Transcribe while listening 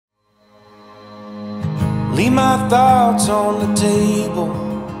Leave my thoughts on the table,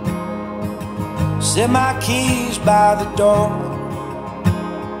 set my keys by the door.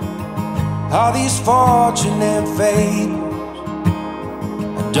 All these fortune and fables,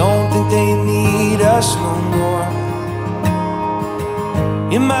 I don't think they need us no more.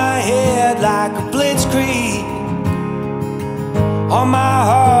 In my head like a blitzkrieg, on my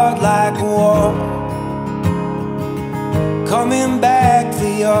heart like a war. Coming back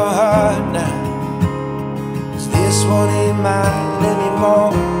for your heart now, 'cause this one ain't mine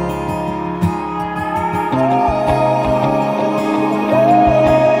anymore.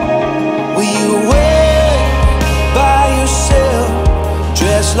 Will you wait by yourself,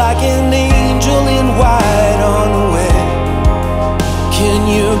 dressed like an angel in white on the way? Can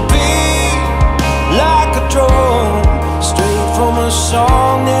you be like a drone, straight from a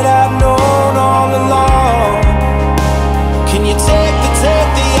song that I've known all along? Can you take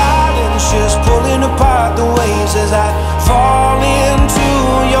the islands, just pulling apart the waves as I fall into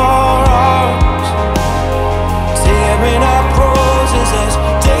your arms, tearing up roses as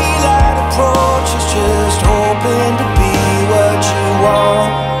daylight approaches, just hoping to be what you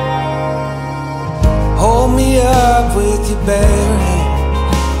want. Hold me up with your bare hands,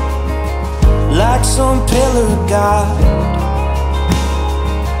 like some pillar of God,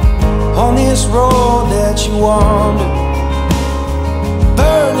 on this road that you wander,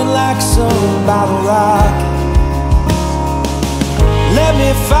 burning like some bottle rocket. Let me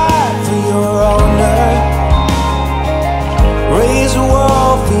fight for your honor, raise a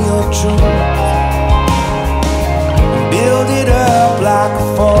wall for your truth, build it up like a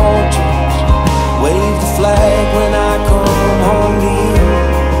fortress, wave the flag when I come home to you.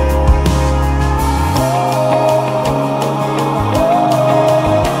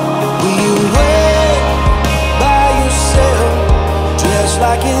 Will you wait by yourself, dressed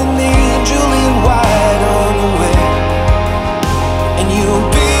like an angel in white on the way? And you'll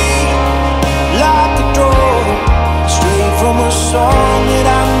be like a drone, straight from a song that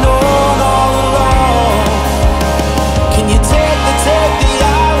I've known all along. Can you take the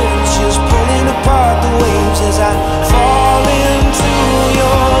islands, just pulling apart the waves as I fall into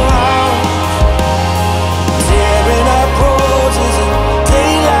your arms, tearing up roses and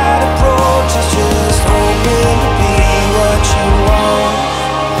daylight approaches, just hoping to be what you want.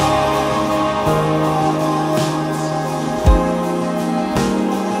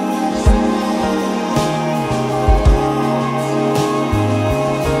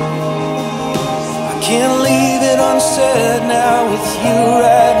 Can't leave it unsaid now with you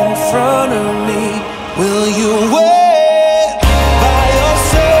right in front of me. Will you wait by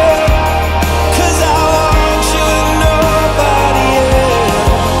yourself? 'Cause I want you and nobody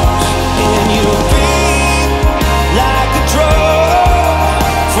else. And you'll be like a drug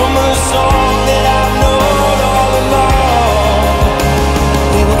from a song